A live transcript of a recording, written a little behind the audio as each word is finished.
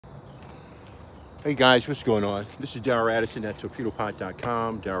Hey guys, what's going on? This is Darrell Addison at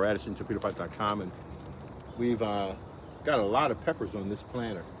Torpedopot.com, Darrell Addison, Torpedopot.com, and we've got a lot of peppers on this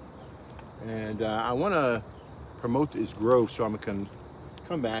planter. And I want to promote this growth, so I'm going to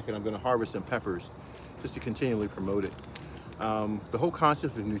come back and I'm going to harvest some peppers just to continually promote it. The whole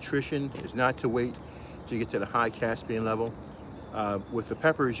concept of nutrition is not to wait till you get to the high Caspian level. With the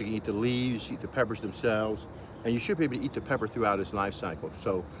peppers, you can eat the leaves, eat the peppers themselves, and you should be able to eat the pepper throughout its life cycle.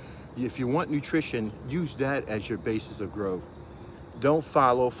 So if you want nutrition, use that as your basis of growth. Don't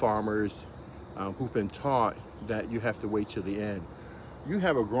follow farmers who've been taught that you have to wait till the end. You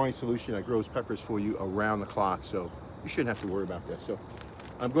have a growing solution that grows peppers for you around the clock, so you shouldn't have to worry about that. So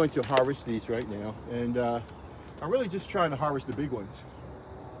I'm going to harvest these right now, and I'm really just trying to harvest the big ones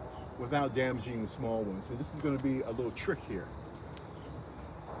without damaging the small ones. So this is going to be a little trick here.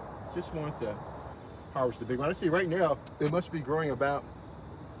 Just want to harvest the big one. I see right now it must be growing about,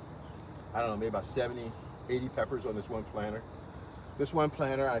 I don't know, maybe about 70, 80 peppers on this one planter. This one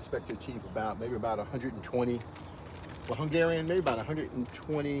planter I expect to achieve maybe about 120, well, Hungarian, maybe about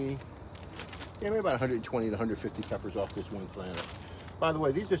 120, yeah, maybe about 120 to 150 peppers off this one planter. By the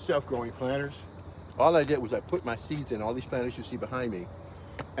way, these are self-growing planters. All I did was I put my seeds in all these planters you see behind me,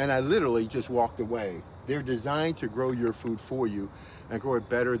 and I literally just walked away. They're designed to grow your food for you and grow it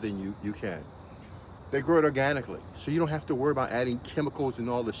better than you can. They grow it organically, so you don't have to worry about adding chemicals and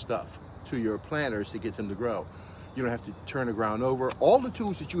all this stuff to your planters to get them to grow. You don't have to turn the ground over. All the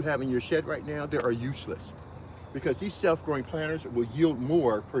tools that you have in your shed right now, they are useless, because these self-growing planters will yield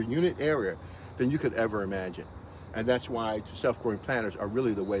more per unit area than you could ever imagine. And that's why self-growing planters are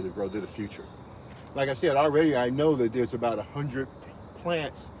really the way to grow to the future. Like I said already, I know that there's about 100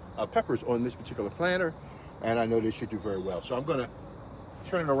 plants of peppers on this particular planter, and I know they should do very well. So I'm gonna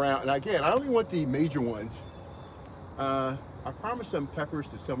turn it around, and again, I only want the major ones. I promised some peppers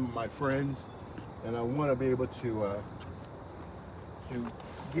to some of my friends, and I want to be able to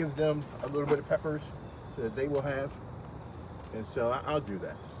give them a little bit of peppers so that they will have, and so I'll do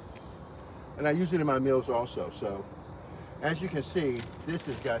that. And I use it in my meals also. So as you can see, this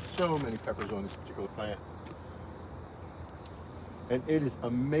has got so many peppers on this particular plant, and it is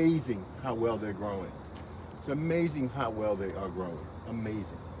amazing how well they're growing. It's amazing how well they are growing.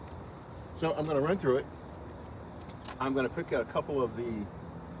 Amazing. So I'm going to run through it. I'm going to pick a couple of the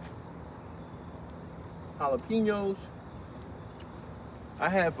jalapenos. I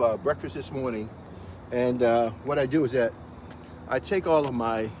have breakfast this morning, and what I do is that I take all of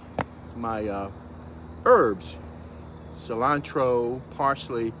my herbs, cilantro,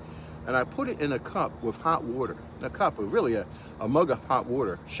 parsley, and I put it in a cup with hot water. A cup of really a mug of hot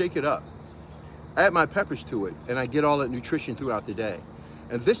water. Shake it up. Add my peppers to it, and I get all that nutrition throughout the day.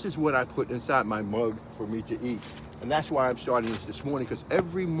 And this is what I put inside my mug for me to eat. And that's why I'm starting this morning, because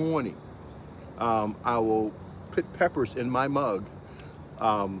every morning I will put peppers in my mug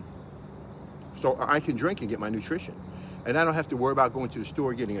so I can drink and get my nutrition. And I don't have to worry about going to the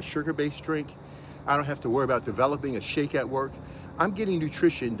store and getting a sugar-based drink. I don't have to worry about developing a shake at work. I'm getting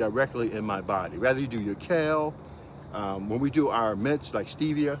nutrition directly in my body. Rather you do your kale, when we do our mints like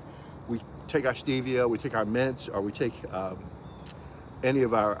stevia, we take our stevia, we take our mints, or we take any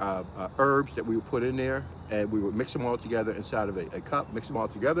of our herbs that we would put in there, and we would mix them all together inside of a cup, mix them all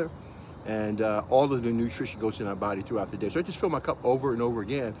together, and all of the nutrition goes in our body throughout the day. So I just fill my cup over and over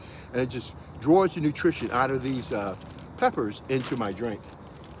again, and it just draws the nutrition out of these peppers into my drink.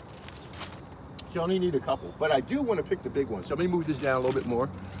 So I only need a couple, but I do want to pick the big ones. So let me move this down a little bit more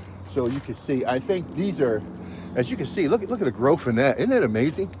so you can see. I think these are, as you can see, look at the growth in that. Isn't that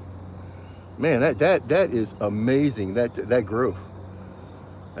amazing? Man, that is amazing, that growth.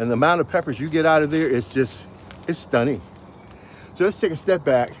 And the amount of peppers you get out of there is just, it's stunning. So let's take a step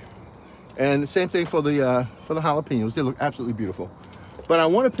back. And the same thing for the jalapenos. They look absolutely beautiful. But I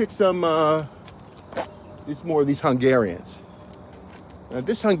want to pick some, more of these Hungarians. Now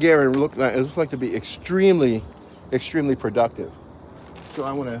this Hungarian looks like to be extremely, extremely productive. So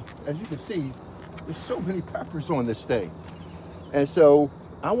I want to, as you can see, there's so many peppers on this thing. And so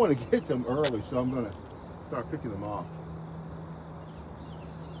I want to get them early, so I'm going to start picking them off,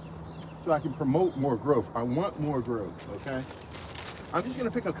 so I can promote more growth. I want more growth, okay? I'm just going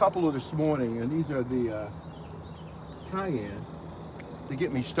to pick a couple of this morning, and these are the cayenne to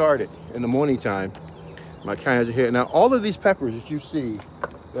get me started in the morning time. My cayennes are here. Now, all of these peppers that you see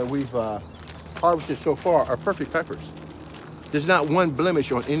that we've harvested so far are perfect peppers. There's not one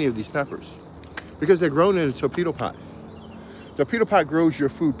blemish on any of these peppers because they're grown in a torpedo pot. Torpedo pot grows your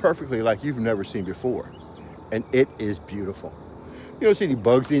food perfectly like you've never seen before, and it is beautiful. You don't see any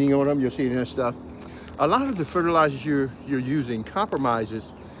bugs eating on them. You'll see any of that stuff. A lot of the fertilizers you're using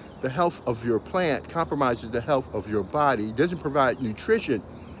compromises the health of your plant, compromises the health of your body. It doesn't provide nutrition.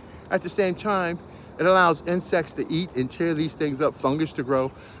 At the same time, it allows insects to eat and tear these things up, fungus to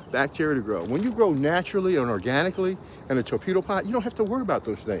grow, bacteria to grow. When you grow naturally and organically in a torpedo pot, you don't have to worry about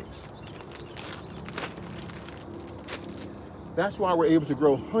those things. That's why we're able to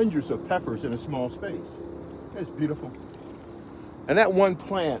grow hundreds of peppers in a small space. It's beautiful. And that one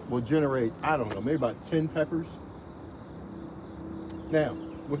plant will generate, I don't know, maybe about 10 peppers. Now,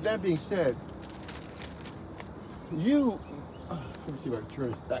 with that being said, let me see if I can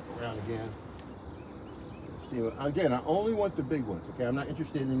turn this back around again. See, again, I only want the big ones, okay? I'm not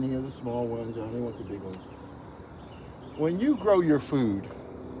interested in any of the small ones. I only want the big ones. When you grow your food,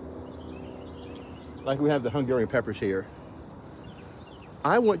 like we have the Hungarian peppers here,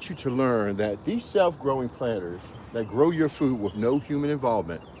 I want you to learn that these self-growing planters that grow your food with no human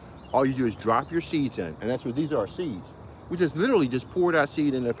involvement, all you do is drop your seeds in, and that's what these are, seeds. We just literally just pour that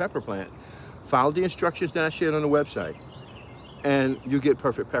seed in the pepper plant, follow the instructions that I shared on the website, and you get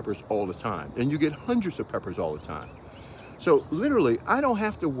perfect peppers all the time. And you get hundreds of peppers all the time. So literally, I don't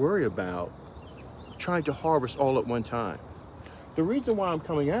have to worry about trying to harvest all at one time. The reason why I'm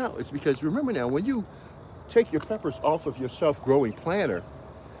coming out is because remember now, when you take your peppers off of your self-growing planter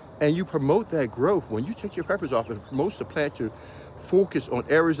and you promote that growth, when you take your peppers off, it promotes the plant to focus on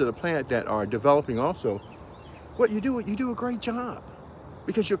areas of the plant that are developing also. What you do a great job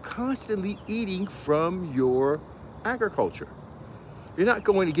because you're constantly eating from your agriculture. You're not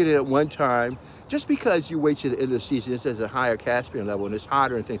going to get it at one time. Just because you wait to the end of the season, it says a higher Caspian level and it's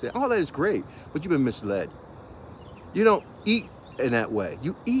hotter and things like that. All that is great, but you've been misled. You don't eat in that way.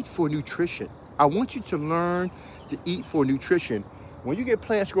 You eat for nutrition. I want you to learn to eat for nutrition. When you get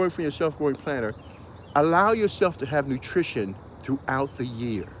plants growing from your self-growing planter, allow yourself to have nutrition throughout the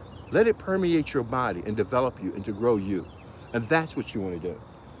year. Let it permeate your body and develop you and to grow you. And that's what you want to do.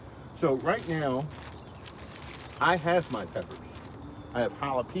 So right now, I have my peppers. I have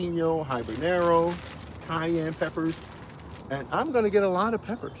jalapeno, habanero, cayenne peppers, and I'm going to get a lot of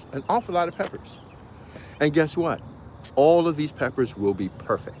peppers, an awful lot of peppers. And guess what? All of these peppers will be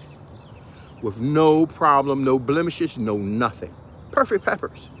perfect. With no problem, no blemishes, no nothing. Perfect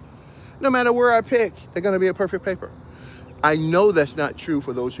peppers. No matter where I pick, they're going to be a perfect pepper. I know that's not true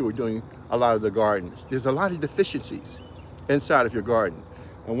for those who are doing a lot of the gardens. There's a lot of deficiencies inside of your garden.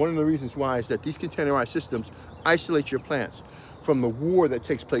 And one of the reasons why is that these containerized systems isolate your plants from the war that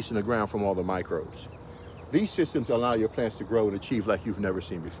takes place in the ground from all the microbes. These systems allow your plants to grow and achieve like you've never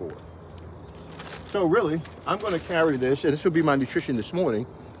seen before. So really, I'm going to carry this, and this will be my nutrition this morning,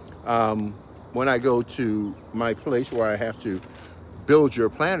 when I go to my place where I have to build your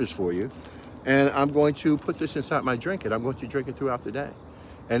planters for you. And I'm going to put this inside my drink, and I'm going to drink it throughout the day.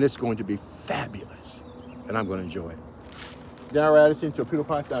 And it's going to be fabulous, and I'm going to enjoy it. Darryl Addison,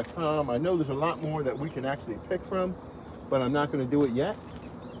 Torpedopot.com. I know there's a lot more that we can actually pick from, but I'm not going to do it yet.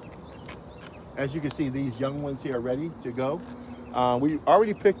 As you can see, these young ones here are ready to go. We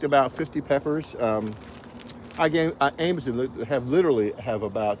already picked about 50 peppers. Our aim is to literally have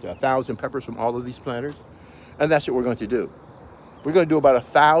about 1,000 peppers from all of these planters, and that's what we're going to do. We're going to do about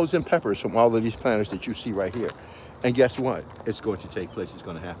 1,000 peppers from all of these planters that you see right here. And guess what? It's going to take place. It's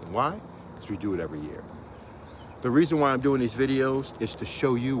going to happen. Why? Because we do it every year. The reason why I'm doing these videos is to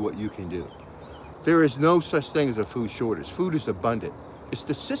show you what you can do. There is no such thing as a food shortage. Food is abundant. It's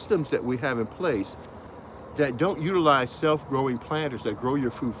the systems that we have in place that don't utilize self-growing planters that grow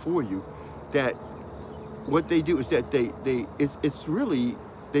your food for you, that what they do is that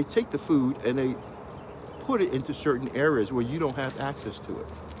they take the food and they put it into certain areas where you don't have access to it.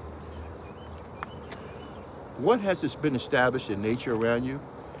 What has been established in nature around you?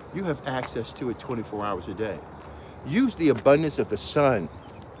 You have access to it 24 hours a day. Use the abundance of the sun,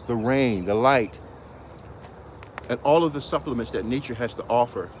 the rain, the light, and all of the supplements that nature has to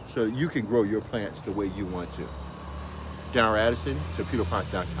offer so that you can grow your plants the way you want to. Darryl Addison,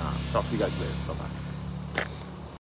 Torpedopot.com. Talk to you guys later. Bye-bye.